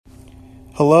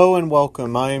Hello and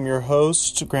welcome. I am your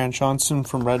host, Grant Johnson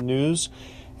from Red News,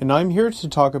 and I'm here to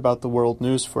talk about the world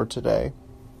news for today.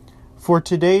 For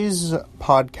today's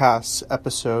podcast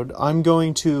episode, I'm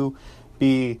going to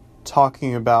be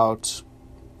talking about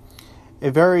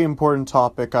a very important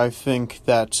topic I think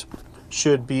that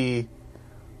should be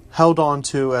held on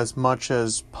to as much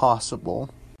as possible.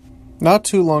 Not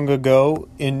too long ago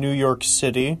in New York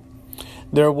City,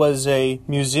 there was a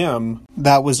museum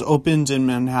that was opened in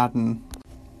Manhattan.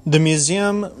 The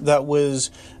museum that was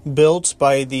built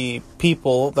by the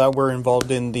people that were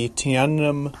involved in the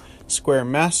Tiananmen Square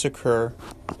massacre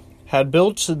had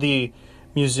built the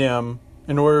museum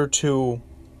in order to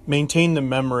maintain the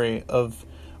memory of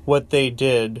what they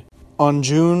did on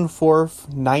June 4th,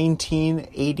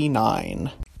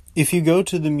 1989. If you go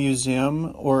to the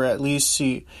museum, or at least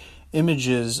see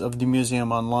images of the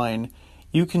museum online,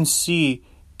 you can see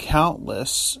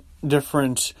countless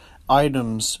different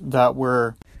items that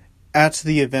were at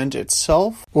the event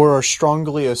itself or are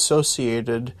strongly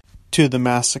associated to the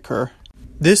massacre.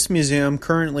 This museum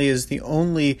currently is the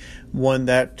only one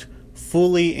that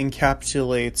fully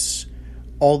encapsulates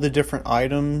all the different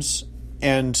items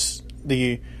and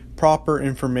the proper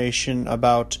information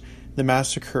about the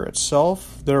massacre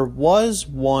itself. There was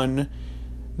one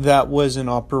that was in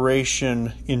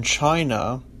operation in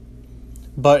China,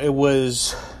 but it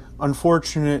was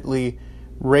unfortunately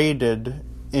raided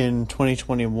in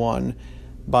 2021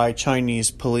 by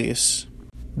Chinese police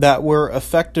that were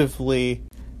effectively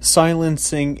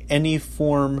silencing any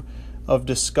form of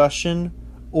discussion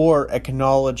or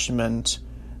acknowledgement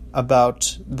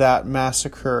about that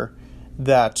massacre,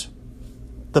 that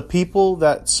the people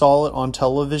that saw it on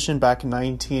television back in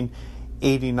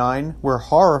 1989 were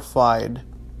horrified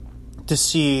to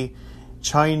see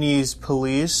Chinese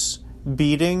police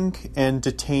beating and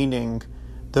detaining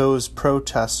those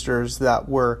protesters that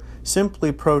were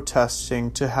simply protesting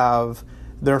to have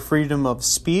their freedom of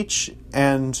speech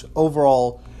and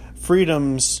overall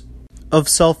freedoms of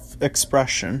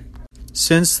self-expression.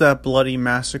 Since that bloody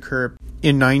massacre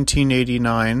in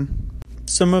 1989,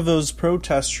 some of those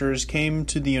protesters came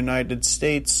to the United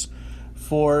States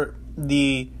for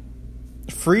the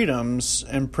freedoms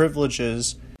and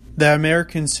privileges that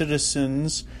American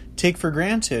citizens take for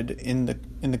granted in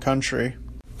the country.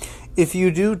 If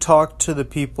you do talk to the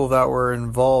people that were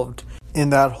involved in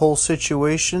that whole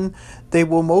situation, they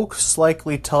will most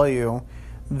likely tell you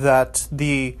that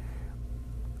the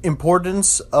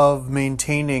importance of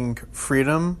maintaining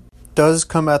freedom does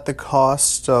come at the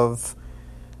cost of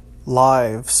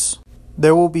lives.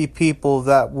 There will be people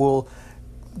that will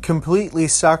completely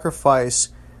sacrifice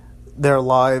their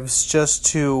lives just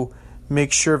to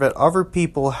make sure that other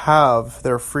people have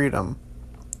their freedom,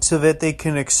 so that they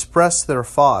can express their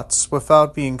thoughts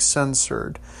without being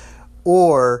censored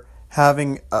or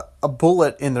having a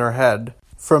bullet in their head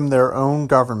from their own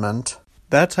government.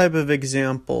 That type of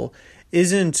example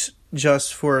isn't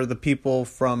just for the people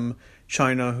from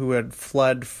China who had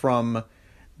fled from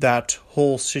that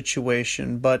whole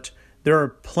situation, but there are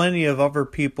plenty of other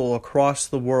people across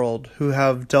the world who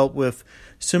have dealt with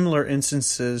similar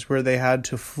instances where they had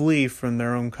to flee from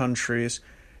their own countries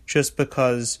just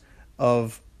because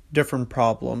of different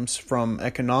problems, from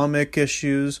economic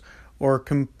issues or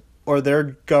their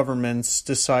governments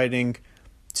deciding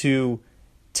to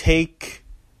take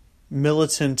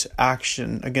militant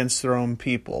action against their own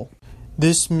people.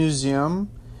 This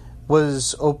museum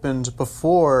was opened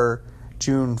before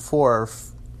June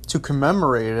 4th to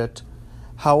commemorate it.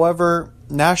 However,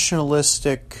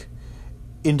 nationalistic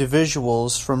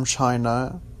individuals from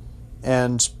China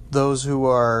and those who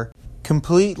are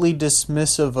completely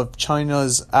dismissive of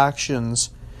China's actions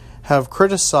have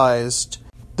criticized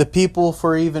the people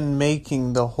for even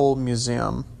making the whole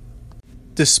museum.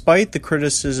 Despite the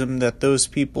criticism that those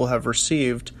people have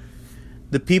received,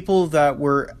 the people that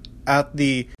were at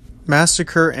the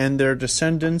massacre and their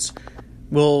descendants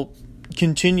will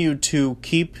continue to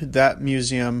keep that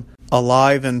museum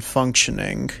alive and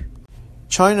functioning.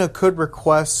 China could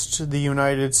request the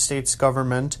United States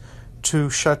government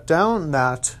to shut down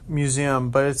that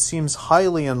museum, but it seems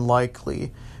highly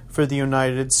unlikely for the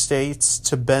United States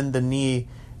to bend the knee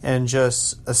and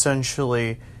just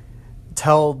essentially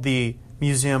tell the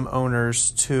museum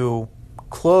owners to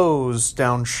close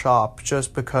down shop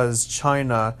just because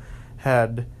China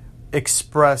had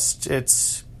expressed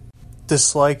its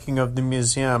disliking of the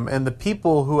museum and the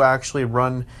people who actually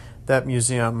run that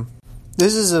museum.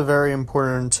 This is a very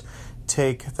important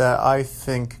take that I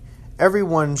think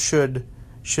everyone should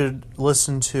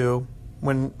listen to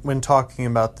when talking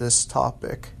about this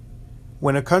topic.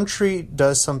 When a country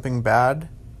does something bad,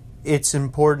 it's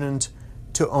important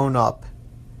to own up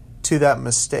to that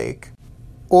mistake,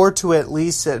 or to at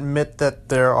least admit that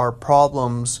there are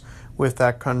problems with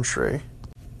that country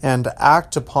and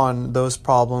act upon those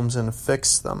problems and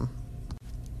fix them.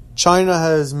 China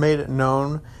has made it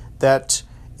known that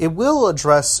it will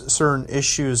address certain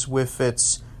issues with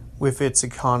its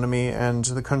economy and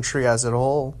the country as a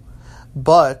whole,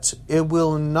 but it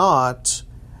will not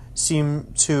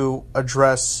seem to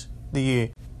address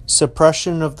the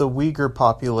suppression of the Uyghur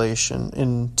population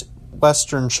in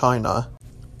Western China,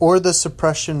 or the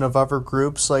suppression of other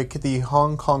groups like the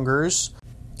Hong Kongers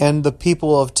and the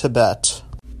people of Tibet.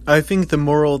 I think the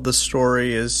moral of the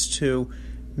story is to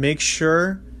make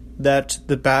sure that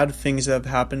the bad things that have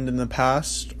happened in the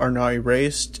past are not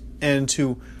erased, and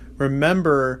to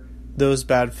remember those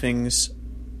bad things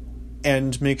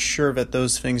and make sure that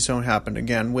those things don't happen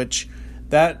again, which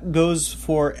that goes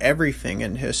for everything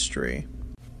in history.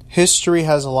 History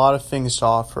has a lot of things to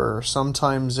offer.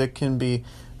 Sometimes it can be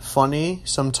funny,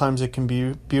 sometimes it can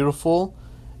be beautiful,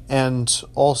 and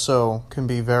also can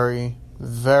be very,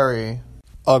 very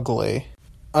ugly.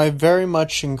 I very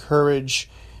much encourage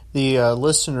the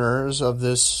listeners of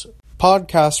this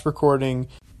podcast recording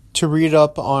to read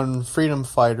up on freedom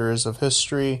fighters of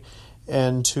history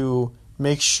and to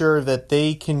make sure that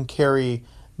they can carry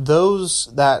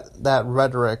that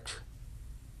rhetoric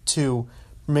to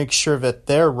make sure that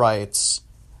their rights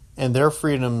and their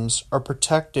freedoms are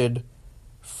protected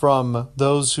from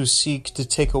those who seek to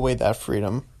take away that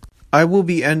freedom. I will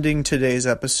be ending today's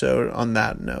episode on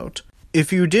that note.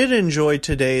 If you did enjoy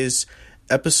today's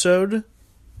episode,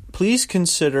 please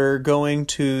consider going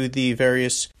to the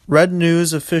various Red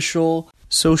News official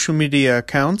social media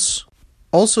accounts.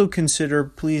 Also consider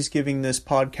please giving this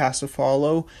podcast a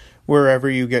follow wherever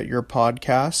you get your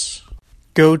podcasts.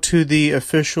 Go to the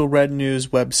official Red News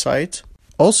website.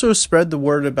 Also spread the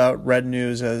word about Red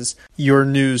News as your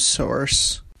news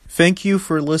source. Thank you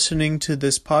for listening to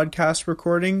this podcast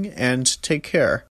recording, and take care.